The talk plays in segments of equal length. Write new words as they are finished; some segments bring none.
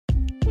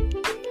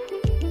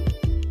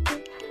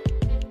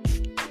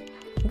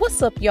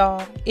What's up,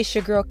 y'all? It's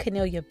your girl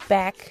Cornelia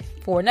back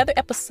for another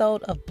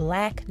episode of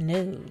Black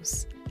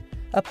News,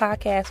 a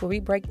podcast where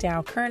we break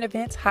down current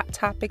events, hot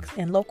topics,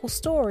 and local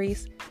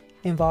stories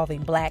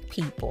involving Black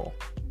people.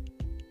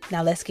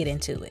 Now let's get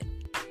into it.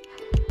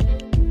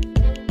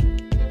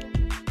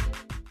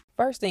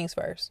 First things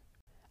first,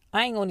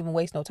 I ain't gonna even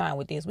waste no time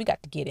with this. We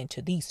got to get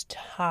into these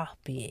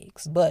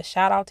topics, but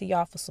shout out to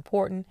y'all for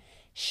supporting.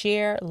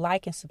 Share,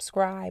 like, and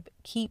subscribe.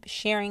 Keep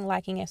sharing,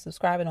 liking, and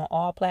subscribing on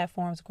all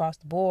platforms across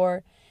the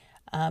board.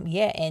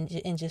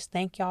 And just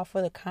thank y'all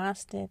for the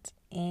constant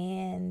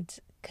and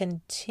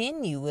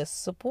continuous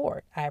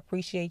support. I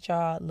appreciate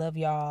y'all. Love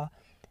y'all.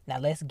 Now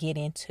let's get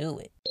into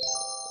it.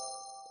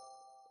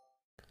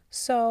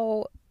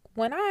 So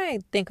when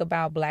I think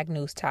about Black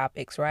news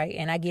topics, right,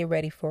 and I get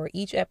ready for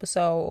each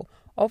episode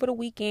over the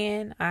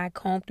weekend, I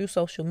comb through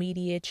social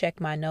media,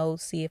 check my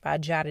notes, see if I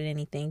jotted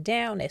anything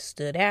down that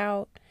stood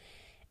out.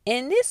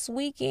 And this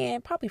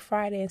weekend, probably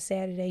Friday and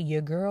Saturday,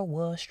 your girl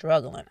was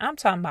struggling. I'm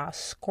talking about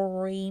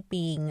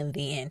scraping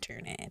the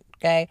internet,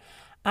 okay?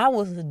 I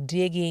was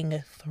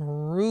digging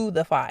through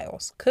the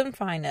files. Couldn't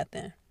find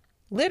nothing.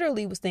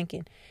 Literally was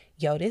thinking,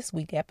 yo, this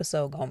week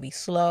episode gonna be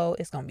slow.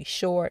 It's gonna be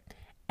short.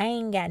 I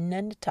ain't got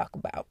nothing to talk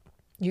about.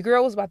 Your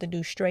girl was about to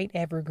do straight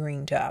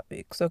evergreen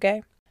topics,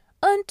 okay?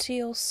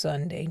 Until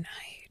Sunday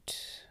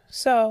night.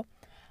 So,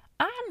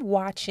 I'm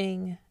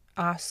watching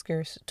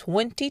Oscars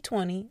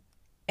 2020,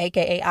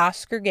 aka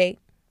Oscargate,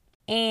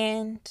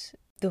 and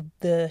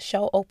the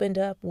show opened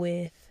up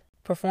with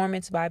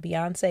performance by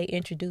Beyonce,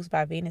 introduced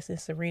by Venus and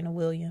Serena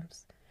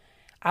Williams.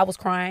 I was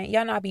crying.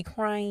 Y'all know I be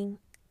crying.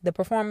 The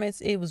performance,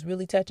 it was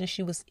really touching.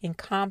 She was in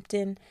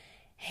Compton,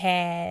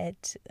 had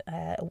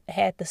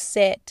the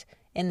set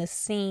and the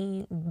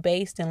scene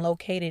based and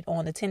located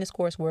on the tennis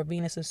courts where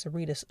Venus and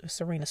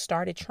Serena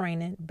started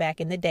training back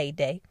in the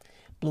day.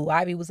 Blue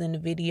Ivy was in the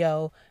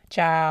video.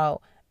 The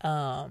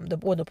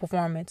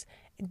performance.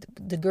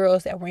 The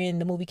girls that were in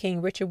the movie King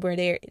Richard were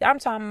there. I'm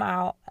talking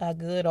about a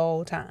good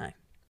old time.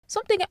 So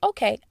I'm thinking,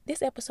 okay,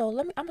 this episode,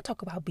 I'm gonna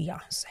talk about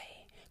Beyonce,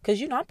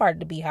 cause I'm part of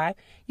the Beehive.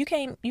 You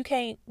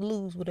can't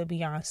lose with a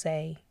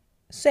Beyonce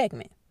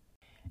segment.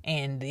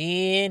 And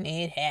then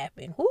it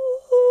happened. Woo,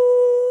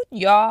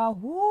 y'all,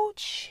 woo,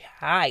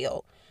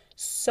 child.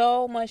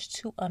 So much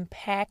to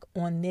unpack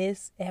on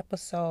this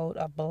episode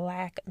of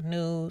Black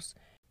News,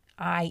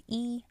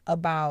 i.e.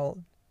 about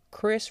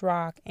Chris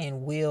Rock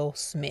and Will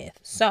Smith.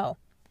 So,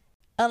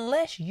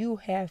 unless you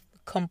have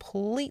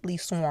completely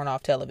sworn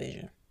off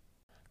television,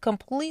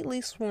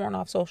 completely sworn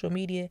off social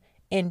media,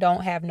 and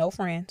don't have no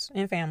friends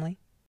and family,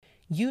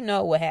 you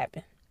know what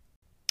happened.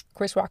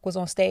 Chris Rock was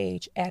on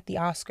stage at the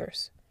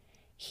Oscars.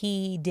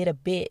 He did a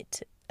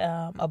bit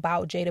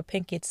about Jada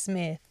Pinkett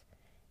Smith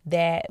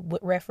that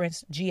would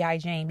reference G.I.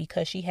 Jane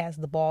because she has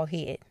the bald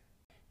head.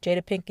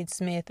 Jada Pinkett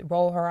Smith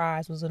rolled her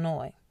eyes, was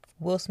annoyed.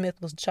 Will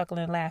Smith was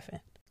chuckling and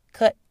laughing.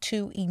 Cut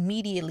to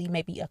immediately,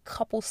 maybe a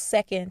couple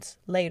seconds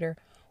later,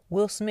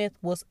 Will Smith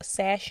was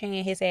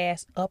sashaying his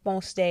ass up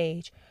on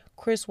stage.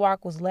 Chris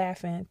Rock was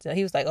laughing. So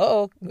he was like,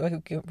 "Oh,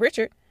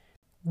 Richard."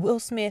 Will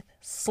Smith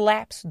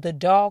slaps the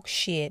dog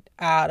shit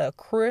out of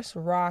Chris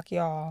Rock,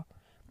 y'all.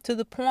 To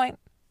the point,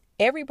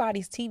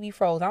 everybody's TV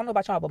froze. I don't know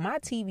about y'all, but my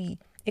TV,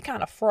 it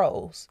kind of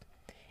froze.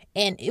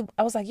 And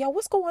I was like, yo,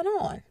 what's going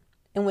on?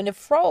 And when it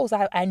froze,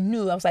 I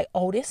knew. I was like,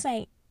 oh, this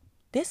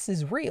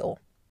is real.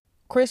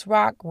 Chris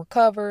Rock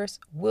recovers.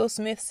 Will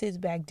Smith sits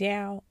back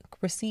down,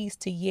 proceeds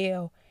to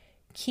yell,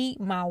 "Keep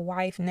my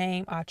wife's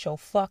name out your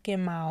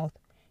fucking mouth.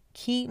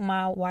 Keep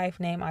my wife's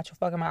name out your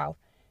fucking mouth."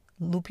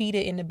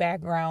 Lupita in the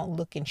background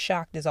looking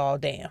shocked as all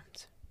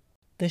damned.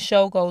 The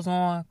show goes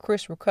on.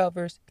 Chris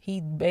recovers. He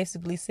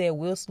basically said,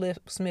 Will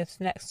Smith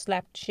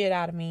slapped shit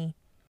out of me.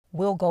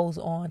 Will goes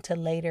on to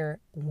later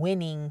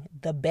winning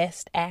the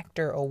Best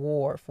Actor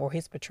award for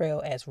his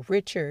portrayal as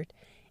Richard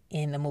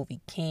in the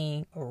movie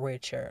King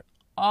Richard.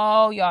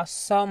 Oh, y'all,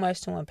 so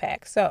much to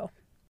unpack. So,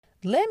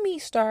 let me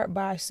start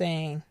by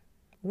saying,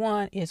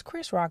 one, is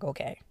Chris Rock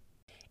okay?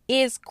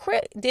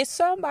 Did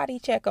somebody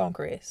check on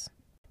Chris?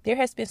 There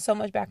has been so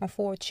much back and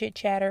forth, chit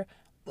chatter,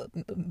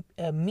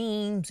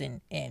 memes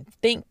and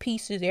think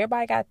pieces.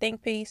 Everybody got a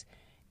think piece.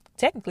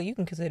 Technically, you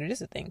can consider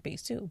this a think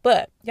piece too.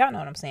 But y'all know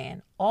what I'm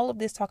saying. All of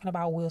this talking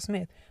about Will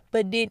Smith.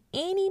 But did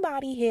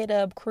anybody hit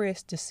up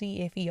Chris to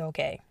see if he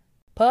okay?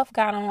 Puff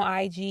got on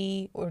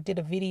IG or did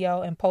a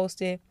video and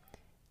posted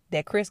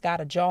that Chris got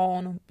a jaw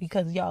on him.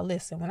 Because y'all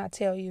listen, when I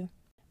tell you,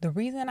 the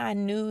reason I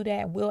knew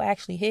that Will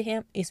actually hit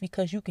him is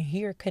because you can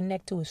hear it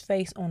connect to his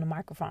face on the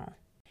microphone.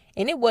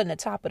 And it wasn't the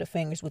top of the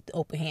fingers with the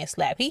open hand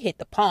slap. He hit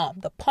the palm.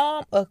 The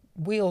palm of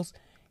Will's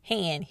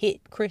hand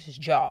hit Chris's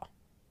jaw.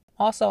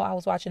 Also, I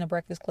was watching The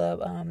Breakfast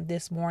Club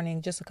this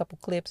morning, just a couple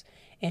clips,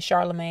 and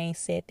Charlamagne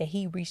said that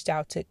he reached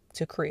out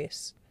to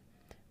Chris.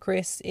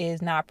 Chris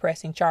is not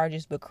pressing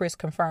charges, but Chris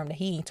confirmed that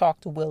he ain't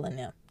talked to Will and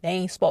them. They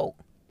ain't spoke.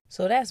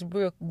 So that's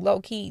real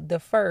low-key the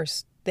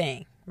first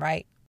thing,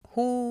 right?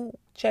 Who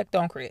checked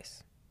on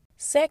Chris?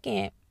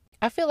 Second,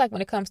 I feel like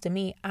when it comes to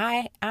me,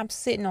 I'm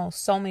sitting on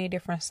so many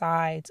different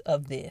sides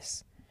of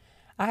this.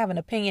 I have an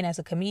opinion as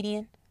a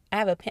comedian. I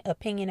have an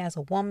opinion as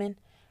a woman.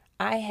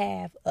 I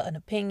have an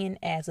opinion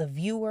as a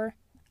viewer.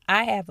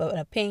 I have an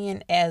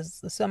opinion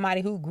as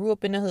somebody who grew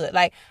up in the hood.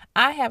 Like,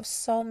 I have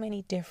so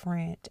many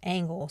different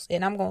angles,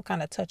 and I'm going to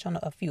kind of touch on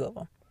a few of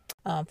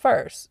them.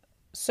 First,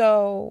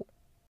 so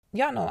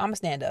y'all know I'm a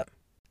stand-up.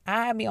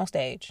 I be on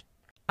stage.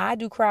 I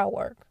do crowd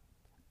work.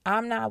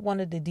 I'm not one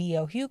of the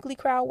D.L. Hughley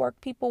crowd work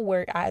people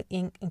where I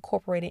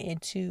incorporate it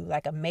into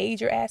like a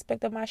major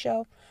aspect of my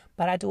show,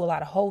 but I do a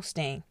lot of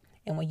hosting.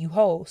 And when you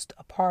host,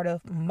 a part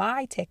of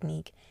my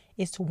technique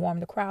is to warm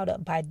the crowd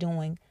up by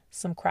doing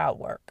some crowd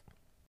work.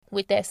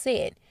 With that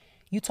said,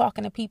 you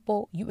talking to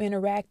people, you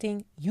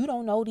interacting, you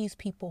don't know these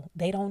people.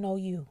 They don't know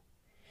you.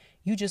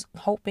 You just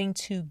hoping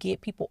to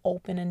get people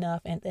open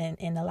enough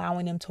and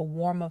allowing them to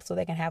warm up so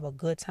they can have a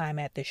good time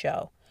at the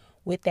show.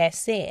 With that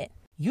said,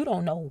 you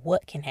don't know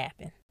what can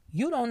happen.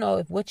 You don't know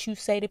if what you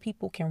say to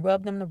people can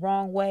rub them the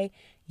wrong way.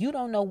 You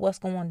don't know what's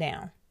going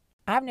down.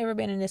 I've never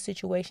been in this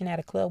situation at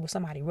a club where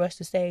somebody rushed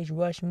the stage,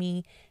 rushed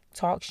me,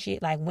 talked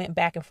shit, like went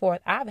back and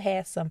forth. I've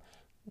had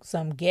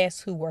some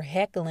guests who were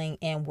heckling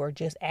and were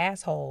just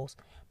assholes,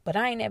 but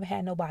I ain't never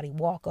had nobody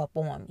walk up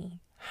on me.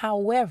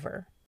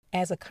 However,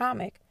 as a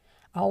comic,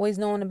 I always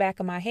know in the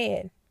back of my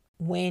head,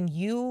 when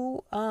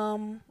you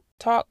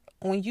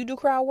when you do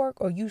crowd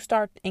work or you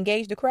start to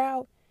engage the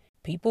crowd,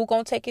 people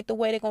gonna take it the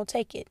way they're gonna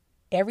take it.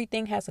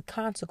 Everything has a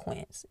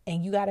consequence,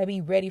 and you got to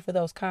be ready for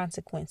those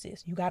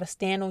consequences. You got to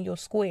stand on your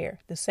square.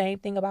 The same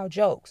thing about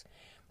jokes.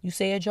 You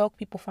say a joke,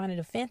 people find it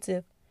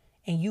offensive,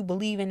 and you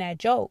believe in that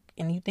joke,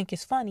 and you think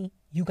it's funny,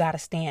 you got to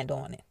stand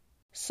on it.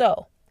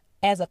 So,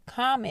 as a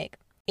comic,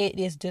 it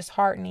is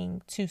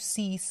disheartening to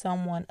see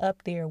someone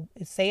up there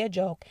say a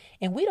joke,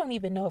 and we don't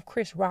even know if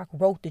Chris Rock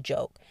wrote the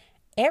joke.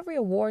 Every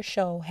award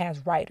show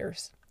has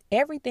writers.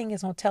 Everything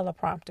is on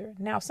teleprompter.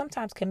 Now,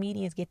 sometimes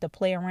comedians get to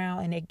play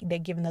around and they're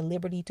given the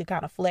liberty to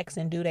kind of flex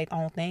and do their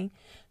own thing.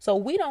 So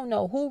we don't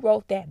know who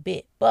wrote that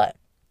bit. But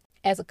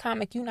as a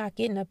comic, you're not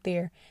getting up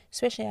there,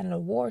 especially at an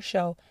award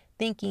show,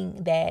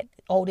 thinking that,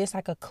 oh, this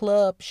like a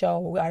club show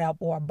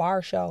or a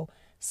bar show.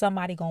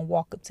 Somebody gonna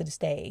walk up to the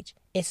stage,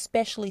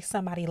 especially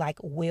somebody like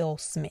Will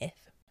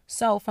Smith.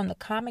 So from the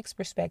comics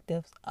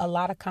perspective, a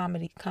lot of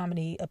comedy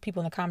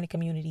people in the comedy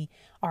community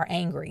are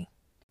angry.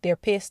 They're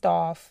pissed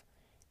off.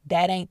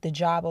 That ain't the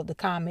job of the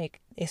comic,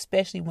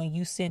 especially when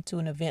you sent to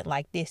an event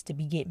like this to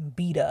be getting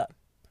beat up.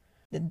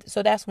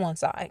 So that's one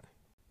side.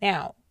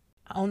 Now,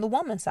 on the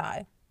woman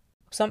side,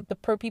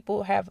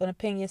 people have an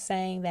opinion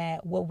saying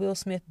that what Will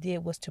Smith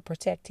did was to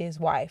protect his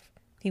wife.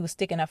 He was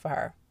sticking up for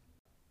her.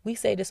 We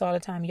say this all the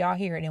time. Y'all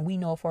hear it, and we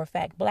know for a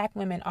fact Black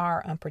women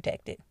are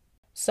unprotected.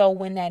 So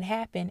when that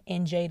happened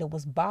and Jada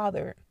was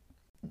bothered,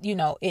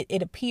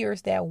 it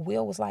appears that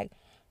Will was like,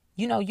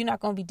 you're not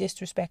going to be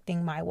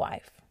disrespecting my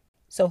wife.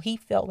 So he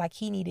felt like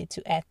he needed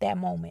to, at that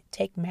moment,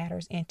 take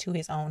matters into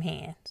his own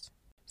hands.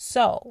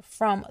 So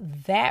from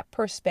that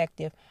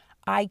perspective,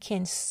 I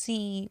can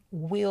see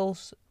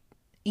Will's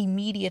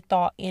immediate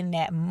thought in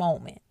that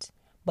moment.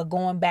 But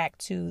going back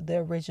to the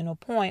original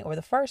point or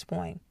the first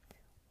point,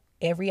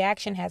 every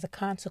action has a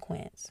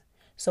consequence.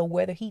 So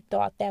whether he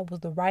thought that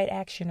was the right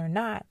action or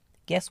not,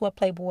 guess what,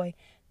 Playboy?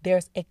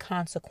 There's a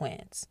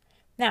consequence.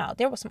 Now,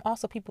 there were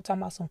also people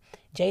talking about some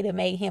Jada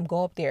made him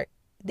go up there.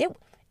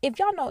 If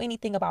y'all know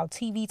anything about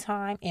TV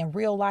time and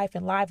real life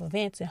and live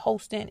events and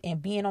hosting and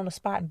being on the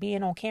spot and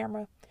being on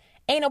camera,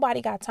 ain't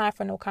nobody got time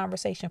for no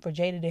conversation for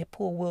Jada to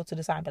pull Will to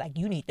the side and be like,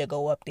 you need to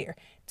go up there.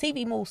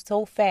 TV moves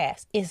so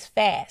fast. It's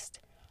fast.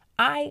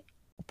 I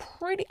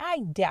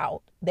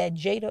doubt that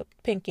Jada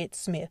Pinkett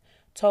Smith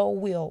told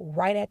Will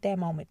right at that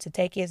moment to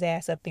take his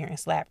ass up there and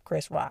slap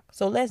Chris Rock.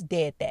 So let's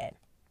dead that.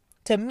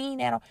 To me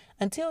now,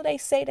 until they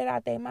say that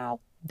out their mouth,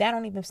 that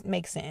don't even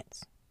make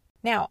sense.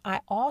 Now,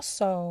 I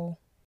also...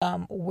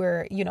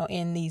 where,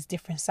 in these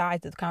different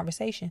sides of the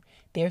conversation,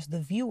 there's the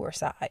viewer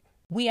side.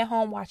 We at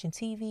home watching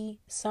TV.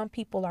 Some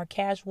people are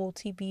casual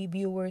TV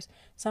viewers.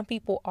 Some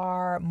people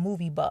are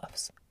movie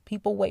buffs.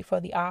 People wait for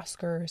the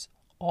Oscars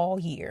all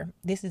year.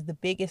 This is the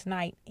biggest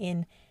night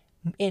in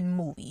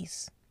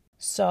movies.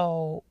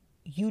 So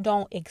you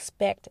don't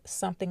expect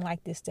something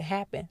like this to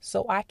happen.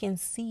 So I can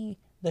see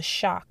the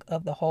shock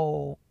of the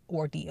whole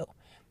ordeal.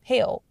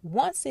 Hell,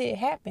 once it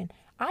happened,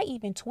 I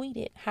even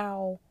tweeted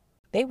how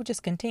they were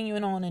just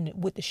continuing on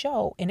with the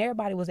show, and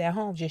everybody was at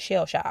home just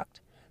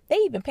shell-shocked. They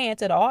even panned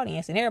to the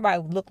audience, and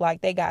everybody looked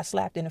like they got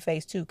slapped in the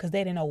face, too, because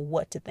they didn't know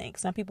what to think.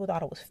 Some people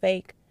thought it was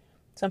fake.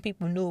 Some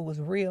people knew it was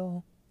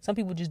real. Some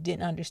people just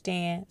didn't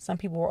understand. Some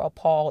people were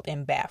appalled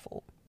and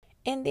baffled.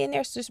 And then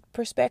there's this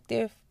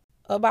perspective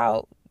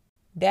about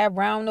that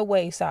round the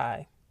way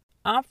side.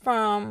 I'm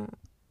from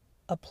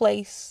a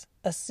place,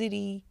 a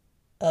city,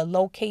 a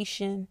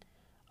location,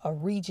 a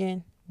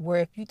region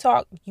where if you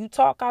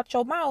talk out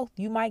your mouth,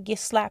 you might get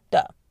slapped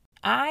up.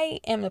 I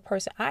am the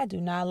person, I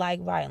do not like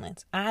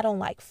violence. I don't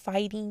like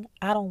fighting.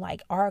 I don't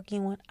like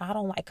arguing. I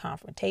don't like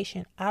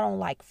confrontation. I don't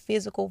like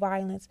physical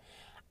violence.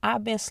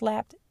 I've been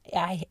slapped.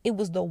 It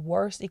was the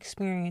worst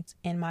experience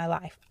in my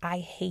life. I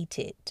hate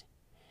it.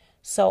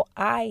 So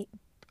I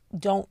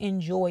don't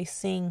enjoy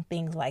seeing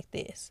things like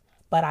this.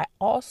 But I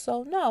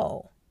also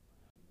know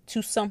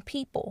to some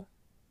people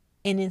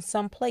and in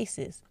some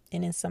places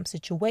and in some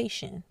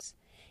situations,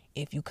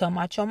 if you come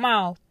out your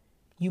mouth,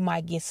 you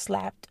might get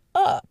slapped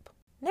up.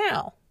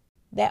 Now,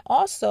 that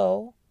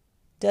also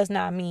does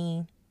not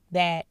mean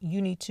that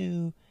you need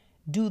to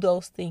do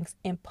those things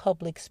in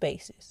public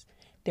spaces.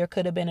 There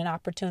could have been an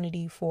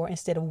opportunity for,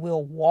 instead of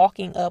Will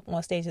walking up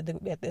on stage at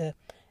the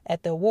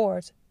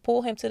awards,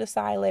 pull him to the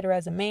side later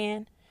as a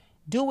man.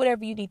 Do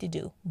whatever you need to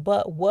do.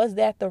 But was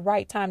that the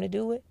right time to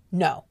do it?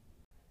 No.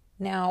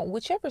 Now,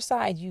 whichever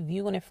side you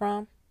viewing it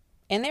from,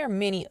 and there are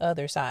many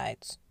other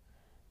sides,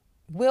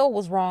 Will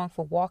was wrong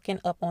for walking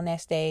up on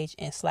that stage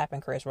and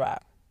slapping Chris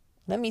Rock.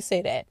 Let me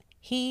say that.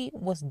 He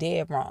was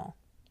dead wrong.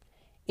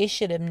 It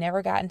should have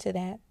never gotten to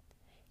that.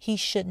 He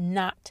should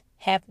not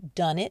have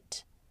done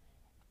it.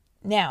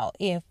 Now,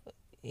 if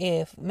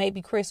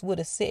maybe Chris would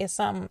have said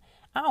something,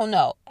 I don't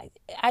know.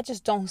 I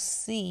just don't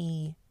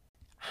see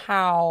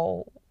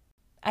how.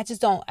 I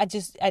just don't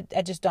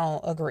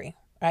agree.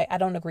 Right? I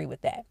don't agree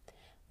with that.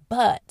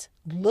 But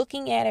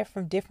looking at it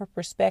from different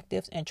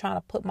perspectives and trying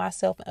to put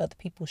myself in other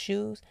people's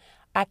shoes,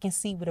 I can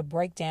see what a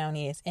breakdown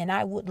is. And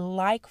I would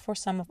like for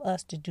some of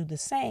us to do the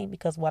same,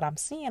 because what I'm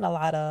seeing a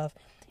lot of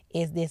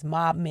is this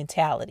mob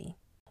mentality.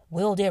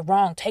 Will did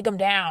wrong, take him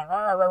down.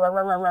 Rah, rah, rah,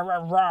 rah, rah,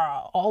 rah,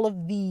 rah. All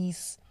of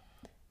these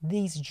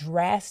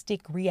drastic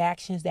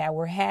reactions that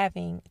we're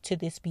having to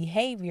this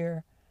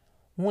behavior,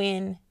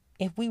 when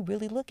if we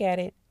really look at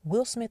it,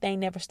 Will Smith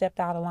ain't never stepped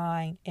out of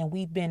line, and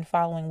we've been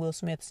following Will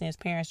Smith since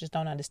parents just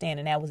don't understand,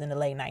 and that was in the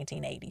late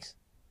 1980s.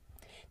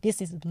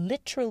 This is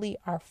literally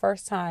our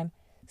first time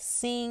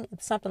seeing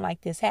something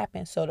like this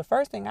happen. So the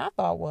first thing I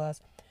thought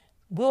was,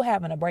 Will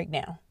having a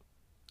breakdown.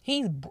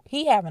 He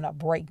having a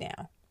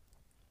breakdown.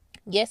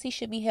 Yes, he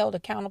should be held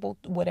accountable,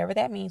 whatever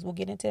that means. We'll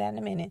get into that in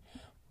a minute.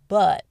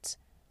 But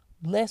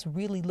let's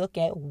really look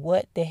at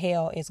what the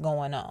hell is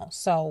going on.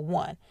 So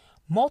one,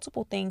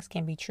 multiple things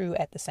can be true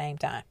at the same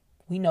time.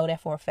 We know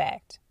that for a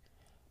fact.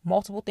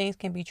 Multiple things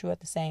can be true at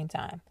the same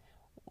time.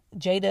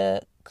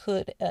 Jada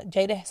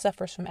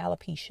suffers from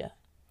alopecia.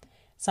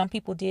 Some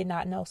people did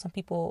not know. Some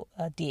people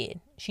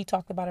did. She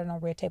talked about it on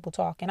Red Table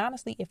Talk. And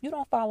honestly, if you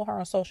don't follow her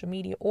on social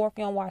media, or if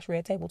you don't watch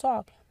Red Table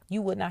Talk,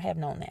 you would not have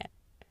known that.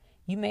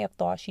 You may have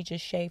thought she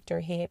just shaved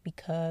her head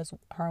because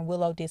her and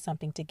Willow did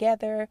something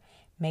together.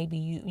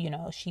 Maybe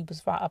she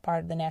was a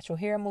part of the natural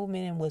hair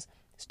movement and was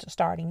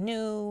starting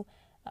new,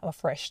 a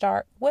fresh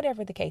start,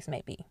 whatever the case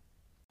may be.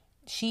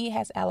 She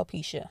has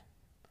alopecia,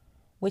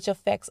 which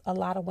affects a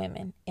lot of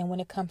women. And when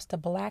it comes to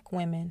Black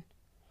women,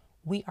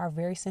 we are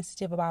very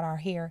sensitive about our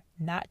hair,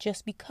 not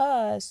just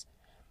because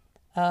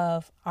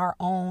of our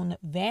own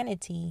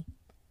vanity,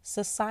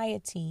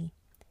 society,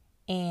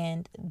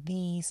 and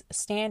these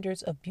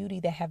standards of beauty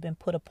that have been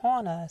put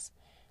upon us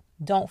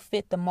don't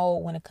fit the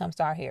mold when it comes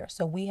to our hair.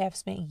 So we have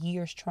spent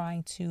years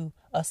trying to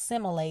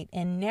assimilate,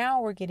 and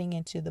now we're getting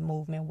into the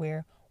movement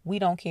where we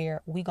don't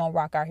care. We gonna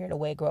rock our hair the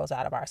way it grows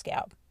out of our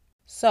scalp.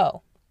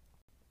 So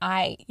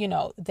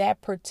that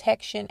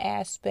protection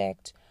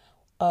aspect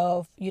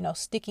of,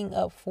 sticking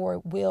up for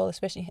Will,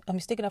 sticking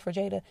up for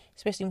Jada,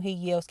 especially when he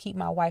yells, "Keep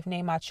my wife's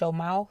name out your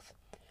mouth."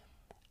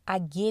 I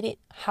get it.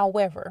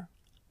 However,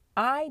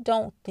 I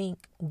don't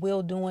think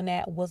Will doing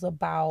that was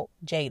about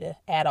Jada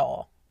at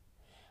all.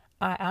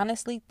 I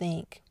honestly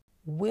think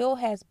Will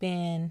has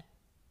been,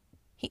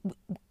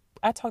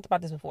 I talked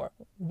about this before.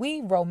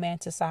 We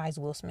romanticize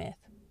Will Smith.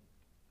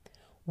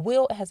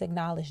 Will has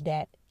acknowledged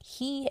that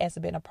he has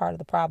been a part of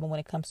the problem when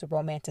it comes to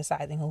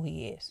romanticizing who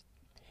he is.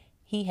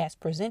 He has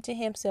presented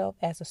himself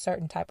as a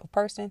certain type of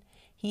person.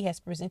 He has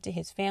presented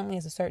his family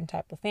as a certain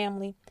type of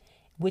family,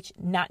 which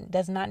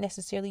does not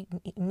necessarily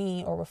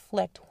mean or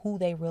reflect who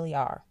they really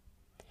are.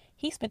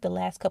 He spent the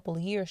last couple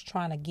of years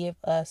trying to give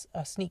us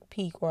a sneak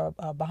peek or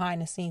a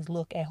behind the scenes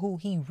look at who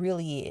he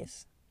really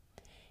is.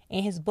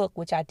 In his book,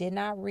 which I did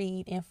not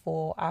read in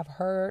full, I've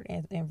heard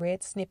and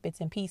read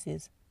snippets and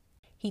pieces.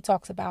 He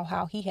talks about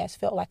how he has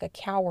felt like a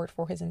coward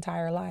for his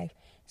entire life,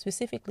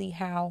 specifically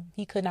how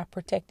he could not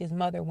protect his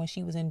mother when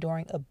she was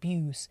enduring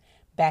abuse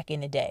back in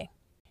the day.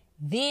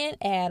 Then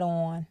add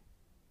on,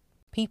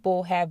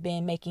 people have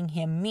been making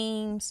him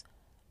memes,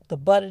 the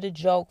butt of the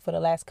joke for the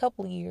last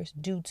couple of years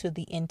due to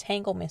the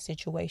entanglement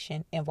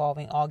situation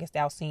involving August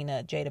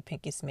Alsina, Jada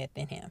Pinkett Smith,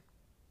 and him.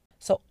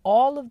 So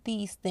all of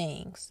these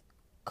things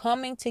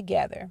coming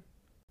together,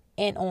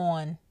 and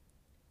on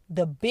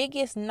the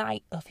biggest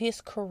night of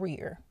his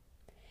career,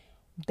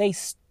 they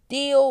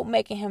still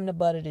making him the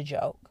butt of the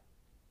joke.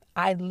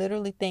 I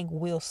literally think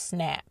Will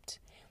snapped.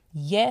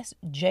 Yes,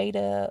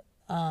 Jada,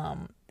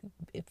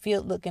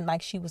 looking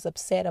like she was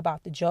upset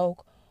about the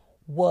joke,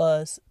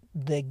 was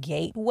the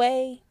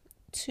gateway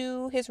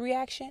to his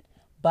reaction,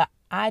 but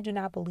I do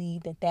not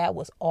believe that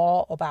was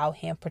all about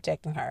him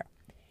protecting her.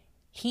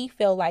 He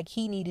felt like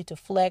he needed to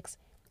flex,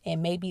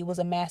 and maybe it was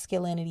a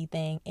masculinity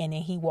thing, and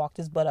then he walked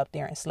his butt up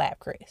there and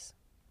slapped Chris.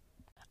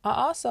 I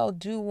also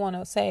do want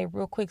to say,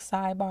 real quick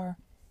sidebar,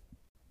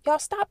 y'all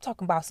stop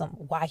talking about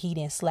why he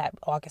didn't slap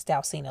August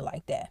Alsina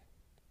like that.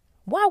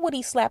 Why would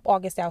he slap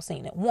August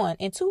Alsina? One,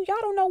 and two, y'all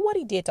don't know what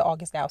he did to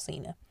August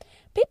Alsina.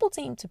 People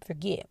seem to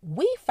forget.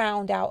 We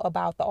found out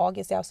about the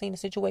August Alsina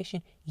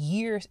situation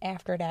years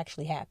after it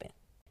actually happened.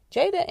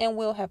 Jada and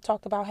Will have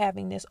talked about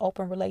having this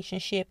open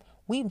relationship.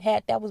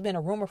 That was been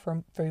a rumor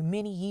for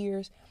many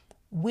years.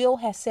 Will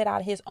has said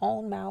out of his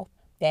own mouth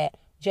that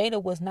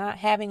Jada was not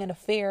having an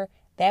affair.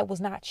 That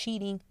was not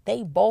cheating.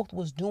 They both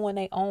was doing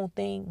their own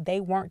thing. They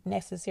weren't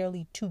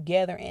necessarily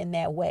together in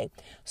that way.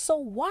 So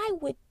why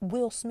would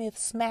Will Smith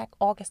smack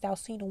August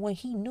Alsina when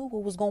he knew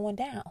what was going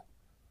down?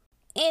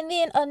 And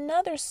then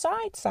another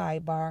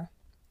sidebar.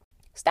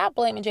 Stop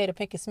blaming Jada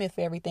Pinkett Smith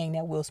for everything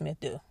that Will Smith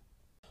do.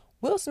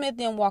 Will Smith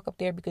didn't walk up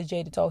there because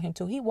Jada told him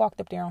to. He walked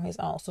up there on his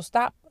own. So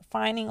stop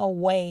finding a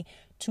way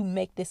to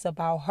make this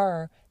about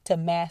her to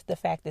mask the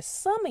fact that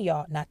some of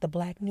y'all, not the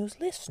Black News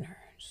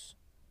listeners,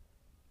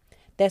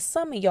 that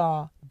some of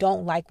y'all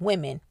don't like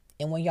women.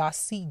 And when y'all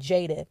see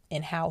Jada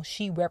and how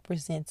she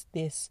represents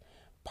this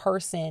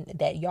person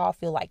that y'all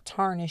feel like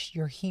tarnished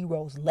your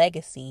hero's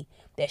legacy,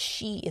 that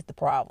she is the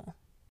problem.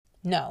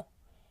 No,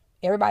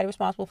 everybody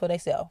responsible for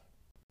themselves.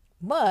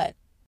 But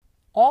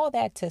all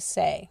that to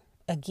say,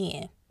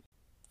 again,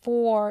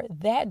 for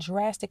that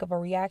drastic of a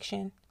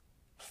reaction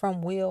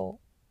from Will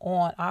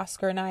on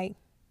Oscar night,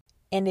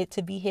 and it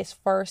to be his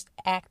first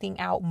acting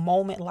out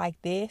moment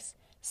like this,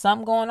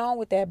 something going on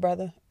with that,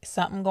 brother.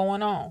 Something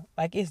going on.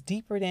 Like, it's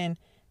deeper than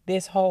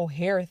this whole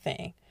hair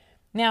thing.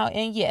 Now,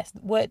 and yes,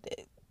 what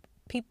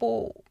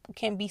people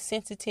can be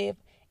sensitive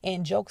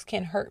and jokes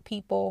can hurt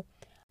people,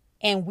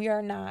 and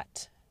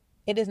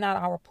it is not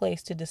our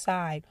place to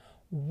decide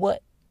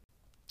what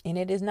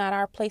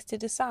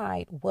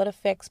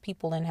affects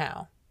people and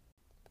how.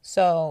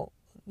 So,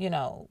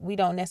 we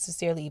don't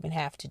necessarily even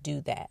have to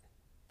do that.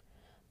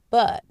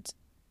 But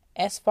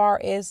as far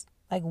as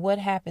like what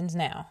happens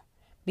now,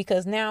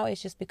 because now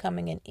it's just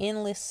becoming an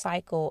endless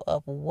cycle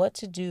of what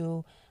to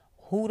do,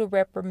 who to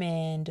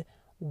reprimand,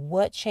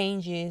 what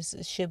changes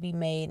should be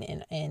made,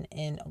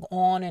 and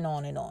on and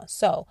on and on.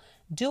 So,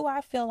 do I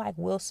feel like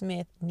Will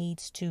Smith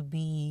needs to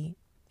be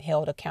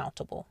held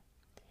accountable?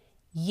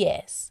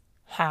 Yes.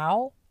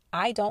 How?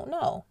 I don't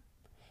know.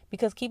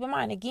 Because keep in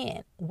mind,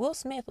 again, Will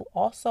Smith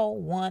also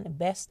won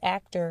Best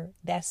Actor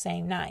that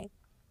same night.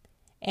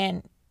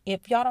 And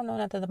if y'all don't know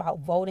nothing about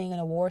voting and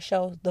award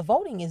shows, the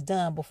voting is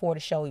done before the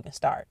show even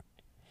starts.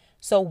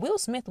 So Will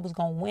Smith was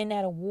going to win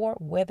that award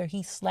whether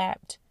he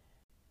slapped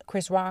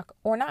Chris Rock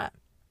or not.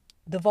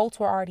 The votes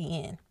were already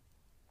in.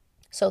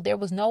 So there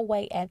was no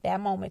way at that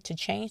moment to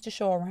change the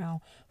show around,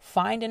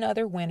 find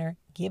another winner,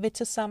 give it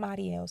to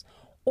somebody else,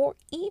 or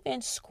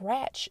even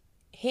scratch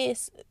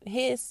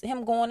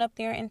him going up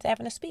there and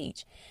having a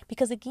speech.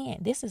 Because again,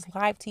 this is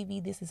live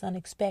TV. This is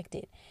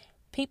unexpected.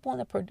 People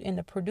in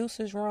the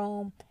producer's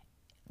room,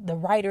 the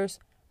writers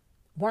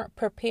weren't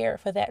prepared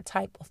for that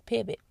type of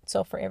pivot.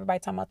 So for everybody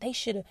talking about they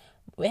should have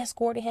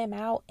escorted him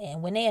out,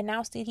 and when they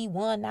announced it, he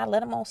won, not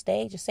let him on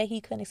stage or say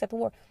he couldn't accept the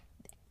award.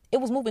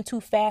 It was moving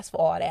too fast for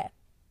all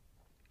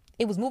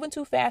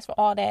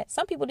that.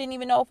 Some people didn't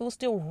even know if it was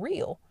still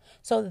real.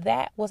 So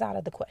that was out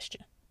of the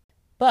question.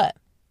 But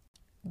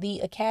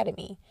the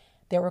Academy,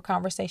 there were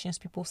conversations,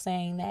 people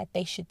saying that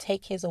they should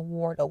take his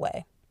award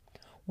away,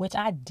 which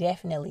I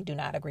definitely do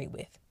not agree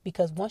with.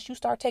 Because once you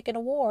start taking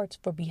awards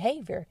for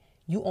behavior,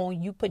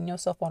 you putting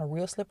yourself on a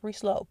real slippery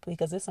slope,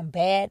 because there's some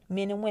bad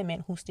men and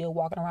women who still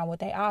walking around with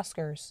their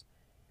Oscars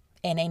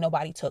and ain't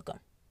nobody took them.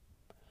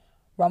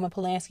 Roman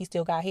Polanski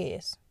still got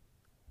his.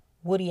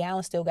 Woody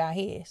Allen still got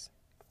his.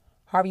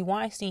 Harvey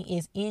Weinstein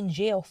is in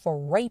jail for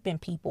raping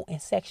people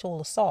and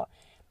sexual assault.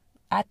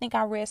 I think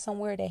I read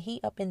somewhere that he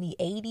up in the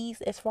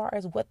 80s as far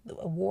as what the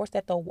awards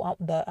that the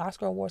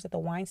Oscar awards that the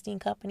Weinstein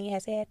Company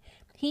has had.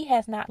 He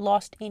has not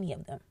lost any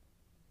of them.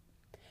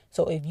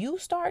 So if you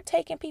start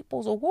taking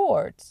people's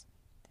awards,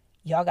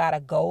 y'all got to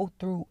go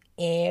through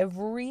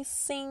every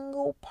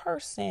single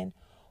person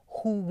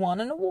who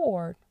won an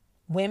award,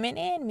 women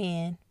and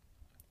men,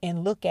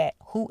 and look at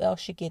who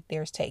else should get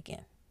theirs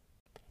taken.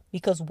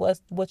 Because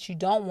what you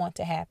don't want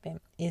to happen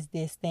is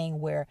this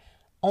thing where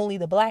only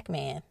the black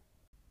man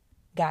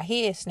got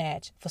his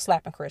snatched for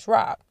slapping Chris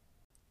Rock.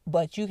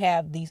 But you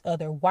have these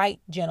other white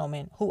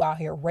gentlemen who out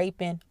here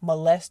raping,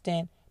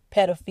 molesting,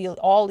 pedophilia,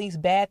 all these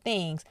bad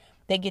things.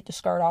 They get to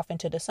skirt off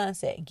into the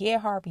sunset.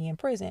 Get Harvey in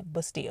prison,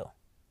 but still.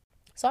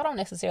 So I don't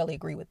necessarily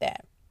agree with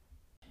that.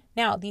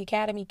 Now, the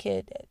Academy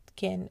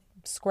can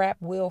scrap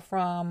Will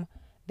from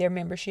their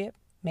membership.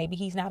 Maybe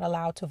he's not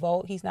allowed to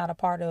vote. He's not a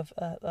part of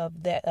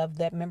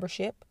that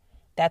membership.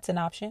 That's an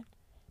option.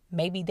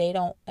 Maybe they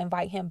don't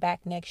invite him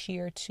back next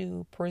year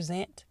to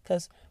present,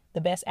 because the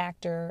Best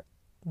Actor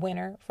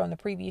winner from the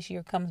previous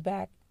year comes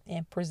back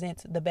and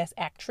presents the Best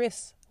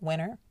Actress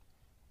winner.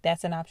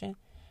 That's an option.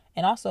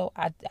 And also,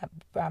 I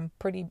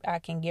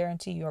can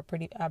guarantee you,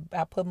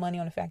 I put money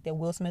on the fact that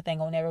Will Smith ain't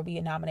gonna never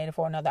be nominated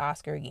for another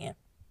Oscar again.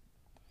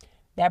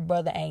 That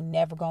brother ain't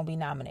never gonna be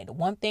nominated.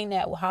 One thing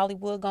that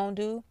Hollywood gonna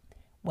do,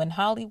 when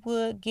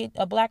Hollywood get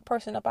a black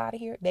person up out of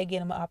here, they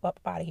get him up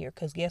out of here.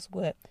 Because guess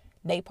what?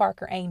 Nate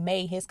Parker ain't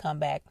made his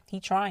comeback. He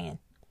trying.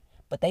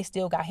 But they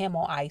still got him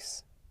on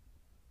ice.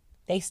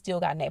 They still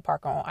got Nate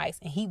Parker on ice,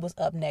 and he was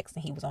up next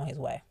and he was on his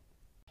way.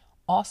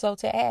 Also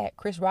to add,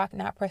 Chris Rock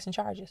not pressing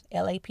charges.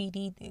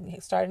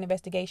 LAPD started an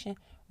investigation,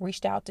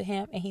 reached out to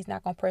him, and he's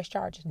not going to press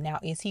charges. Now,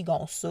 is he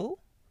going to sue?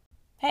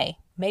 Hey,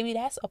 maybe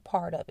that's a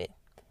part of it.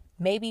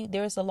 Maybe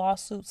there's a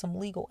lawsuit, some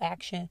legal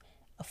action,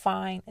 a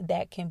fine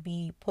that can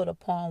be put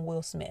upon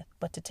Will Smith.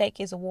 But to take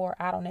his award,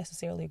 I don't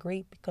necessarily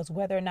agree, because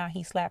whether or not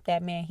he slapped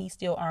that man, he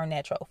still earned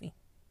that trophy.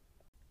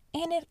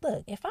 And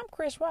if I'm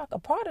Chris Rock, a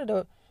part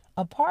of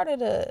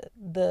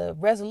the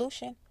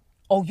resolution,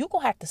 you're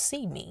going to have to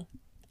see me.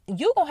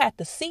 You're going to have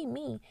to see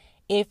me.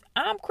 If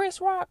I'm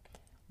Chris Rock,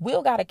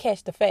 Will got to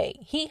catch the fade.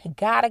 He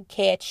got to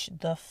catch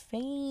the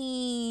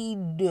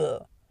fade.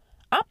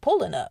 I'm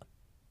pulling up.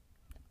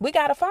 We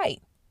got to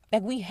fight.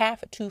 Like, we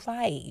have to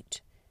fight.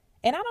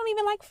 And I don't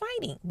even like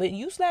fighting. But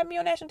you slap me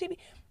on national TV,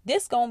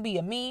 this going to be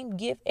a meme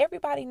gift.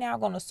 Everybody now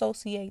going to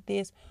associate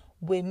this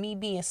with me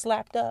being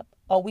slapped up.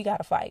 Oh, we got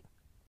to fight.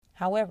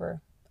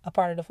 However, a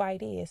part of the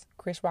fight is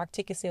Chris Rock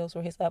ticket sales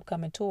for his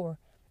upcoming tour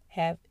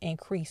have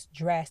increased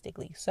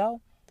drastically. So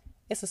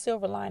it's a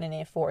silver lining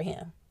in for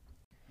him.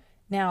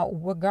 Now,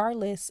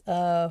 regardless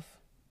of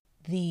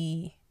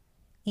the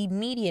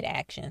immediate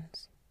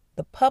actions,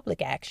 the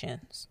public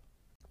actions,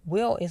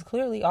 Will is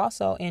clearly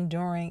also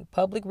enduring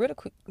public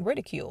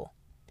ridicule.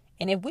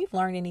 And if we've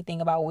learned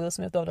anything about Will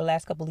Smith over the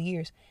last couple of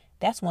years,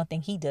 that's one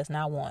thing he does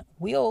not want.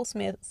 Will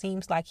Smith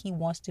seems like he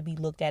wants to be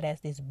looked at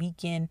as this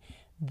beacon,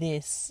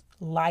 this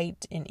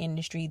light in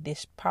industry,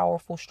 this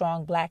powerful,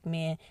 strong black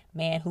man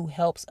who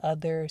helps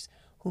others,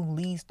 who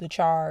leads the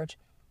charge.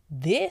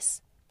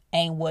 This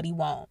ain't what he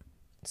wants.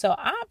 So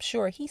I'm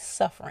sure he's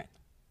suffering.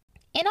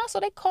 And also,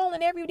 they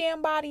calling every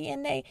damn body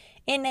in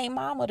they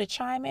mama to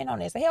chime in on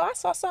this. Hell, I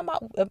saw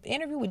an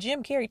interview with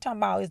Jim Carrey talking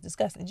about it's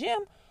disgusting.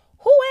 Jim,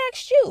 who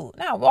asked you?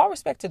 Now, with all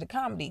respect to the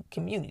comedy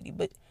community,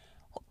 but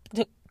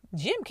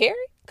Jim Carrey,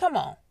 come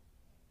on.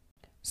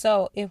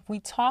 So if we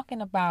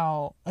talking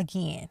about,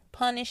 again,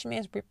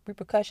 punishments,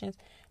 repercussions,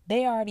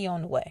 they already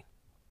on the way.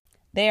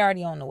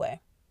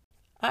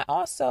 I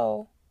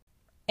also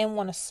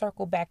want to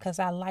circle back, because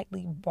I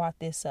lightly brought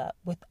this up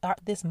with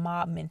this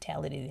mob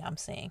mentality that I'm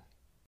seeing.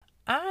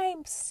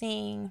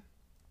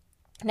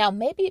 Now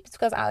maybe it's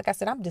because, like I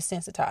said, I'm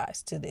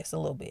desensitized to this a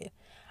little bit.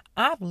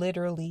 I've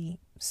been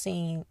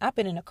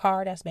in a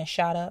car that's been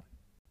shot up.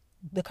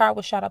 The car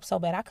was shot up so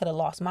bad I could have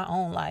lost my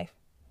own life.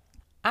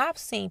 I've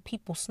seen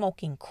people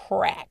smoking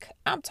crack.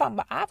 I'm talking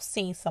about, I've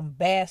seen some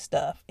bad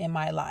stuff in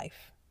my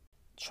life.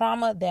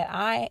 Trauma that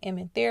I am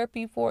in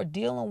therapy for,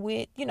 dealing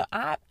with.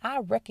 I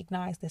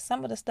recognize that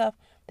some of the stuff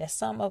that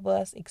some of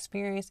us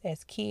experience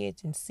as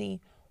kids and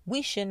see,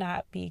 we should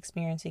not be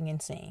experiencing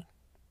and seeing.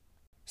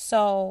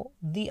 So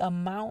the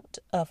amount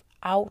of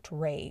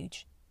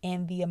outrage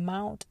and the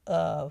amount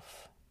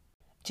of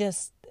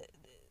just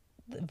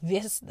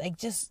this, like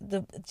just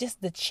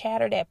the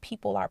chatter that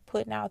people are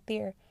putting out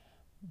there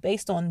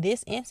based on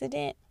this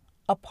incident,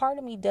 a part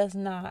of me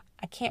I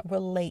can't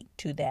relate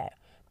to that,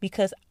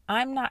 because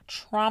I'm not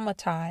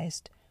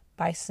traumatized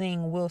by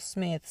seeing Will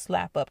Smith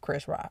slap up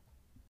Chris Rock.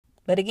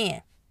 But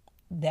again,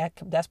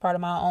 that's part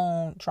of my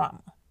own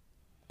trauma.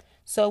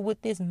 So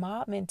with this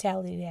mob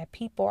mentality that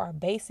people are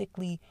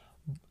basically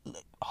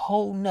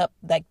holding up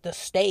like the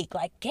stake,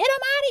 like, get him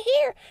out of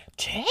here,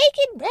 take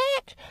it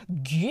back,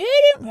 get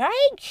it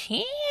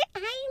right,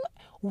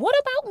 what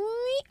about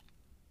me?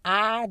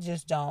 I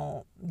just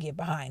don't get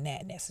behind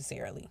that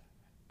necessarily.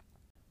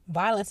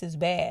 Violence is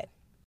bad,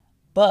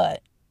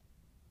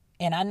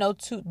 and I know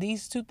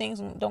these two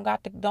things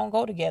don't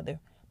go together.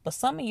 But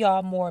some of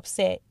y'all more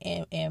upset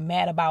and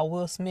mad about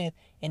Will Smith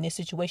in this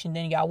situation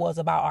than y'all was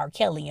about R.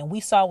 Kelly. And we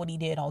saw what he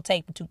did on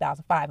tape in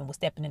 2005 and was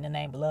stepping in the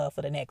name of love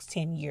for the next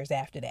 10 years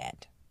after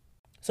that.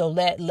 So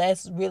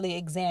let's really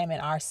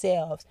examine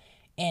ourselves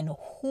and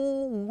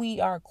who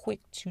we are quick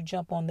to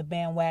jump on the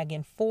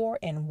bandwagon for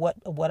and what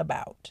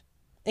about.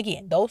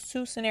 Again, those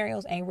two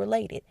scenarios ain't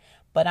related,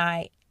 but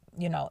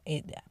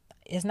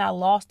it's not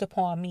lost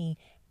upon me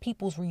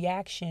people's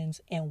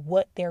reactions and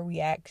what they're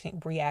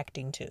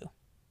reacting to.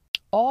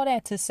 All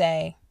that to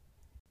say,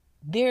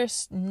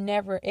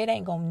 it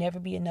ain't gonna never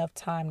be enough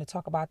time to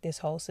talk about this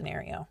whole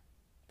scenario.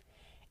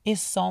 It's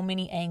so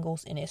many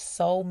angles and it's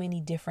so many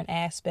different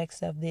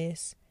aspects of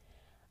this.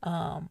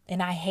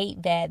 And I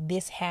hate that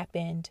this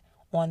happened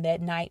on that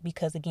night,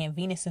 because again,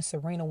 Venus and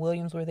Serena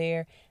Williams were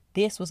there.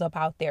 This was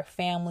about their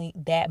family,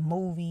 that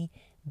movie,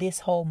 this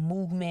whole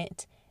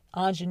movement,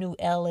 Aunjanue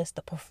Ellis,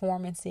 the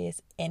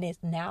performances, and it's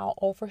now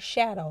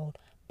overshadowed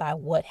by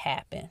what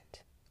happened,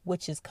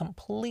 which is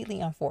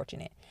completely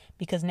unfortunate,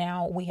 because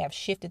now we have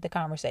shifted the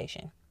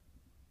conversation.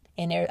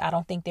 And I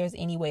don't think there's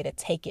any way to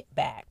take it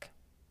back.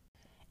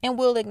 And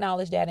we'll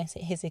acknowledge that in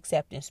his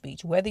acceptance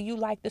speech, whether you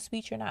like the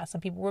speech or not. Some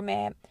people were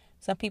mad.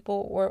 Some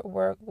people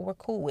were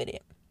cool with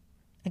it.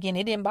 Again,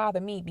 it didn't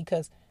bother me,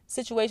 because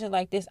situations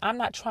like this, I'm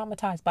not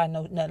traumatized by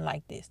nothing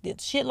like this.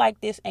 Shit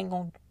like this ain't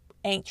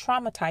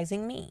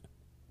traumatizing me.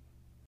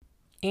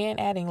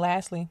 And adding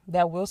lastly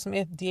that Will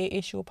Smith did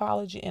issue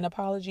an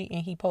apology,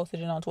 and he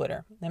posted it on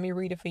Twitter. Let me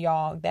read it for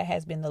y'all. That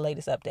has been the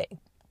latest update.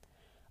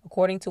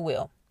 According to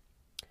Will,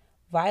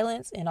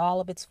 violence in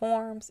all of its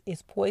forms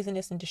is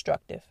poisonous and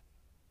destructive.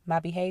 My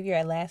behavior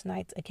at last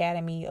night's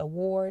Academy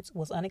Awards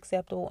was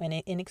unacceptable and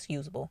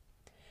inexcusable.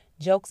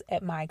 Jokes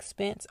at my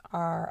expense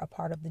are a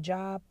part of the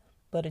job,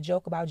 but a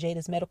joke about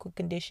Jada's medical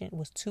condition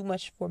was too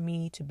much for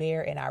me to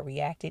bear, and I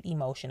reacted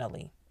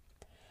emotionally.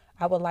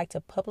 I would like to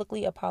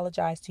publicly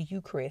apologize to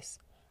you, Chris.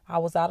 I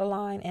was out of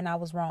line and I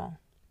was wrong.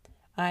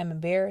 I am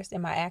embarrassed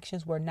and my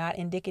actions were not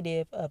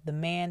indicative of the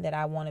man that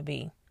I want to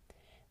be.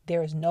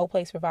 There is no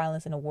place for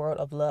violence in a world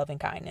of love and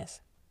kindness.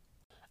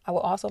 I would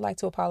also like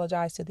to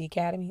apologize to the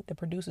Academy, the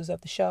producers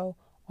of the show,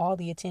 all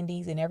the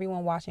attendees, and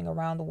everyone watching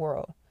around the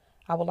world.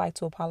 I would like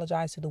to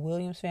apologize to the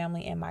Williams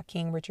family and my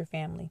King Richard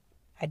family.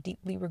 I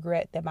deeply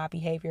regret that my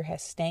behavior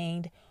has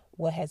stained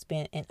what has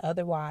been an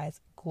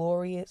otherwise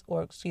gorgeous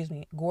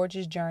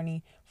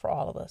journey for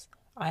all of us.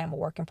 I am a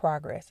work in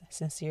progress.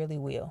 Sincerely,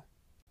 Will.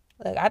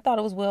 Look, I thought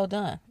it was well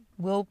done.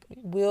 Will,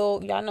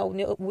 y'all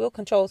know Will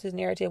controls his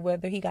narrative,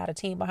 whether he got a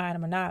team behind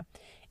him or not.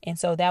 And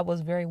so that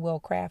was very well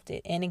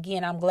crafted. And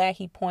again, I'm glad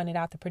he pointed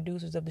out the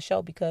producers of the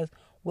show, because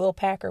Will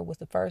Packer was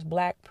the first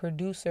black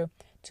producer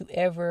to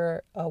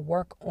ever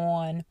work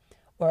on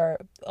or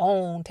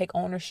take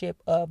ownership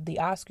of the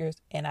Oscars.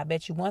 And I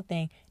bet you one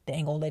thing, they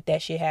ain't gonna let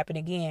that shit happen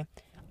again.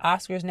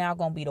 Oscars now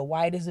gonna be the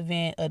whitest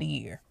event of the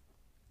year.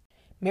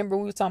 Remember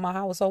we were talking about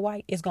how it was so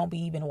white? It's gonna be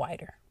even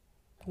whiter.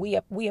 We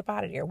up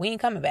out of there. We ain't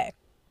coming back.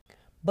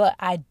 But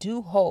I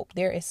do hope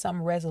there is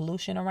some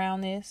resolution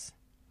around this.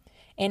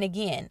 And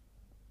again,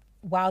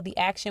 while the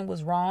action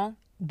was wrong,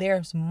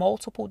 there's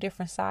multiple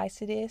different sides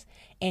to this,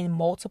 and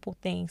multiple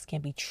things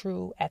can be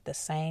true at the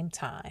same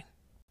time.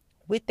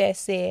 With that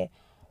said,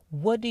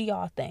 what do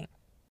y'all think?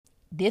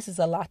 This is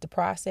a lot to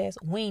process.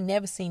 We ain't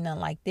never seen nothing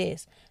like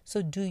this.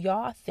 So do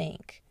y'all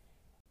think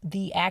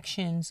the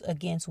actions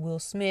against Will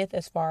Smith,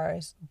 as far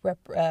as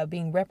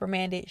being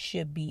reprimanded,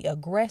 should be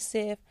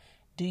aggressive?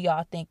 Do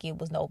y'all think it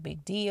was no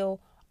big deal?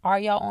 Are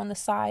y'all on the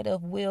side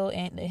of Will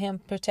and him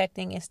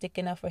protecting and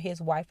sticking up for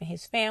his wife and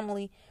his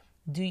family?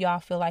 Do y'all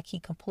feel like he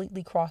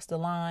completely crossed the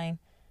line?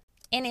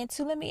 And then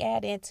let me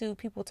add into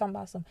people talking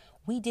about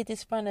we did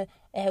this from the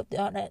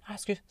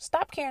Oscars.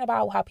 Stop caring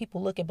about how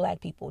people look at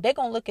black people. They're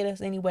going to look at us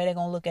anyway. They're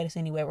going to look at us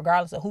anyway,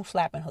 regardless of who's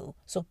slapping who.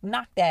 So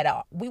knock that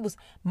out. We was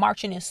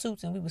marching in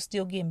suits and we was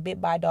still getting bit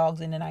by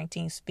dogs in the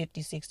 1950s,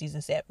 60s,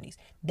 and 70s.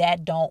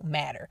 That don't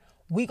matter.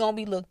 We going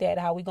to be looked at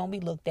how we going to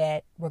be looked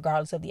at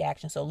regardless of the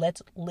action. So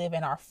let's live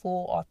in our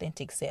full,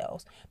 authentic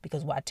selves.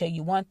 Because I tell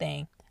you one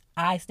thing,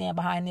 I stand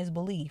behind this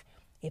belief.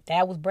 If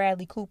that was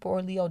Bradley Cooper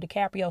or Leo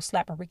DiCaprio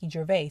slapping Ricky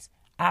Gervais,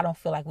 I don't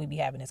feel like we'd be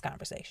having this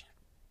conversation.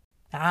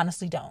 I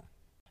honestly don't.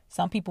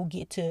 Some people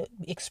get to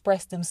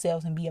express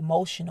themselves and be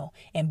emotional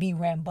and be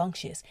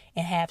rambunctious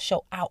and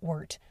show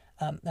outward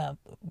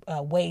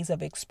ways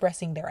of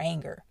expressing their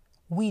anger.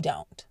 We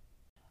don't.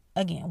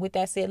 Again, with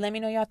that said, let me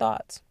know your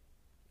thoughts.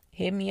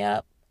 Hit me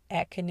up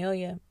at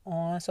Cornelia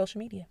on social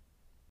media.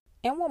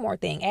 And one more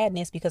thing, add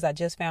this because I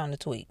just found the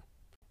tweet.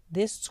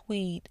 This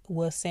tweet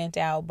was sent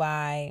out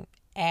by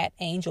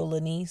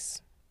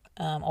 @AngelLanice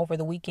over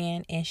the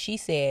weekend, and she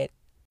said,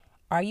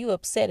 "Are you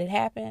upset it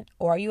happened,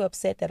 or are you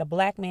upset that a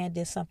black man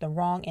did something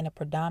wrong in a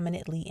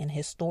predominantly and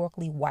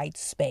historically white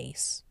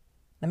space?"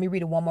 Let me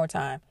read it one more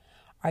time.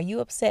 Are you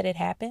upset it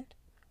happened,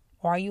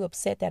 or are you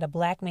upset that a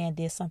black man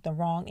did something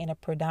wrong in a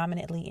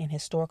predominantly and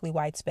historically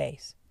white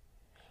space?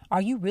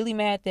 Are you really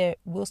mad that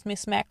Will Smith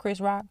smacked Chris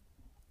Rock,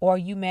 or are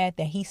you mad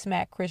that he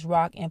smacked Chris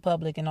Rock in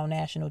public and on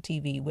national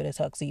TV with his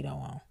tuxedo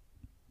on?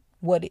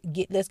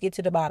 Let's get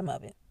to the bottom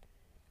of it.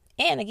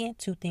 And again,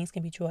 two things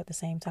can be true at the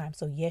same time.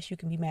 So yes, you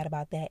can be mad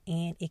about that,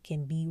 and it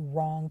can be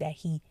wrong that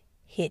he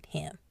hit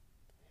him.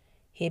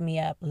 Hit me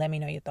up. Let me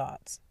know your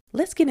thoughts.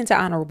 Let's get into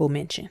honorable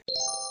mention.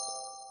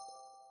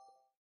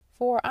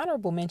 For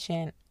honorable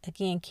mention,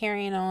 again,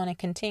 carrying on and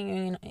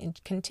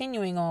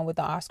continuing on with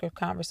the Oscar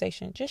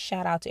conversation, just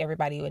shout out to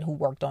everybody who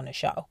worked on the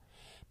show.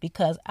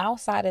 Because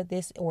outside of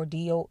this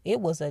ordeal, it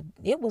was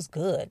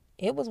good.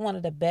 It was one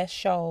of the best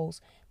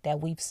shows that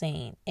we've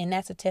seen. And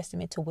that's a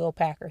testament to Will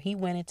Packer. He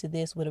went into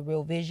this with a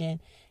real vision.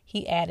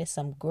 He added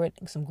some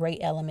great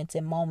elements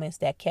and moments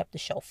that kept the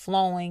show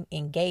flowing,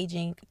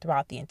 engaging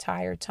throughout the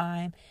entire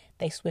time.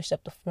 They switched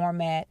up the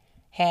format,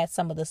 had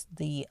some of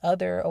the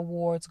other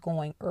awards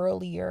going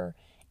earlier,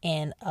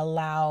 and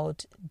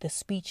allowed the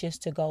speeches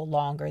to go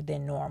longer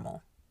than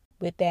normal.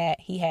 With that,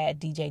 he had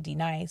DJ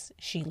D-Nice,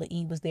 Sheila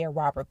E. was there,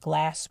 Robert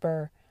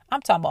Glasper.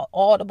 I'm talking about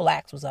all the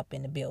blacks was up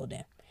in the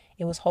building.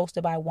 It was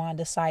hosted by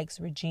Wanda Sykes,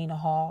 Regina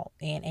Hall,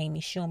 and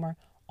Amy Schumer.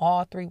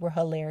 All three were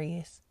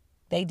hilarious.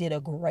 They did a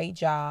great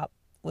job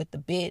with the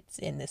bits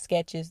and the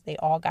sketches. They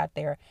all got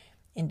their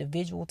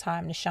individual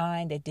time to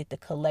shine. They did the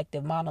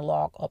collective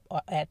monologue up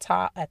at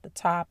the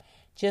top.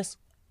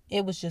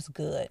 It was just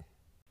good.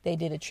 They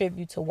did a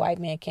tribute to White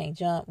Man Can't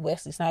Jump.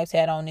 Wesley Snipes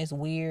had on this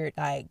weird,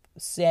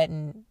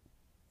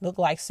 looked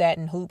like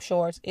satin hoop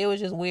shorts. It was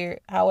just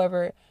weird.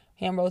 However,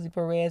 him, Rosie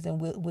Perez, and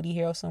Woody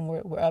Harrelson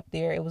were up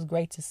there. It was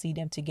great to see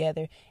them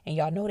together. And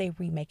y'all know they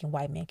remaking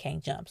White Men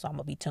Can't Jump, so I'm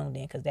going to be tuned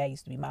in because that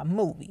used to be my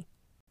movie.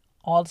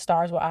 All the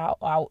stars were out.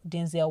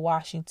 Denzel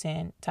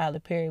Washington, Tyler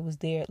Perry was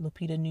there,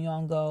 Lupita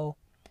Nyong'o.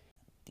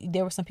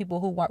 There were some people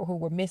who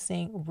were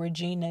missing.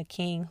 Regina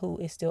King, who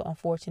is still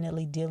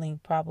unfortunately dealing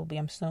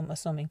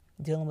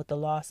with the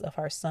loss of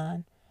her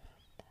son.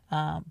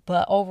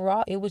 But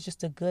overall, it was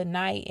just a good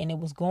night, and it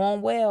was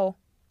going well.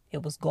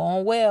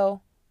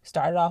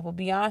 Started off with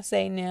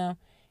Beyonce now,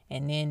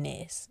 and then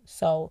this.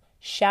 So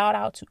shout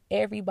out to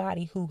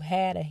everybody who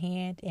had a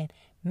hand in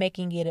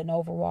making it an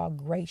overall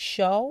great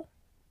show.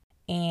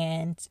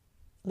 And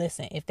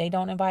listen, if they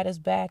don't invite us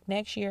back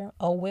next year,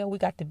 oh well, we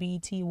got the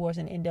BET Awards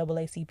and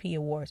NAACP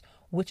Awards,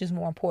 which is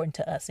more important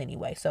to us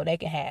anyway. So they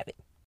can have it.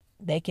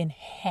 They can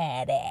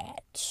have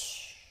that.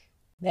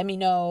 Let me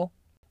know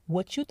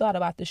what you thought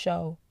about the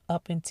show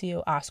up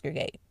until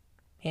Oscargate.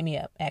 Hit me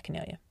up at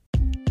Canelia.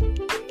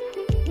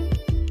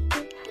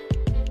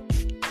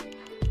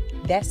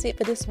 That's it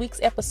for this week's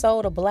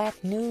episode of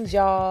Black News,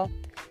 y'all.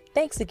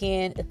 Thanks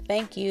again.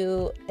 Thank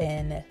you.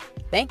 And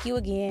thank you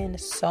again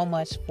so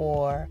much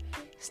for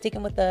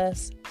sticking with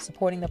us,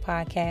 supporting the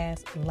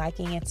podcast,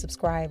 liking and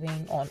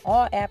subscribing on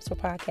all apps where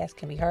podcasts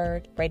can be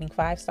heard, rating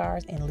 5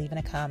 stars, and leaving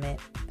a comment.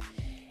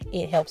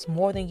 It helps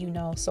more than you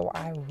know, so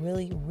I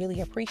really,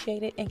 really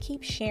appreciate it. And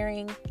keep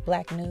sharing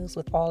Black News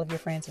with all of your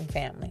friends and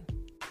family.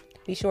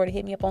 Be sure to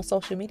hit me up on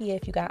social media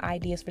if you got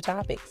ideas for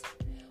topics.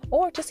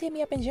 Or just hit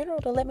me up in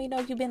general to let me know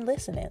you've been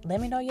listening. Let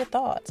me know your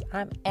thoughts.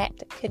 I'm at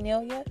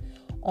Canelia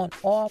on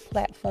all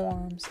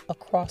platforms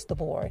across the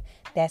board.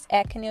 That's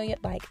at Canelia,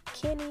 like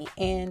Kenny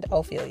and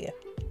Ophelia.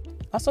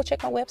 Also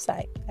check my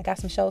website. I got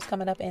some shows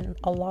coming up in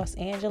Los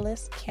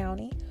Angeles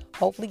County.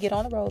 Hopefully get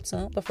on the road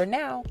soon. But for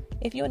now,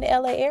 if you're in the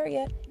LA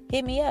area,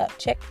 hit me up.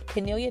 Check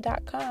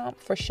Canelia.com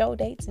for show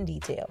dates and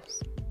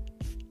details.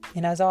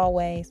 And as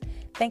always,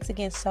 thanks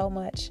again so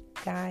much,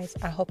 guys.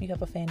 I hope you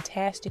have a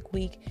fantastic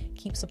week.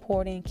 Keep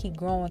supporting, keep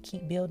growing,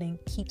 keep building,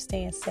 keep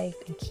staying safe,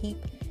 and keep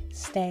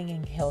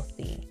staying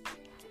healthy.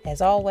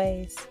 As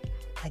always,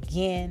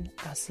 again,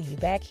 I'll see you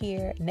back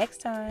here next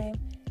time,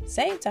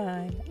 same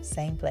time,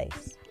 same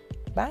place.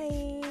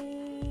 Bye.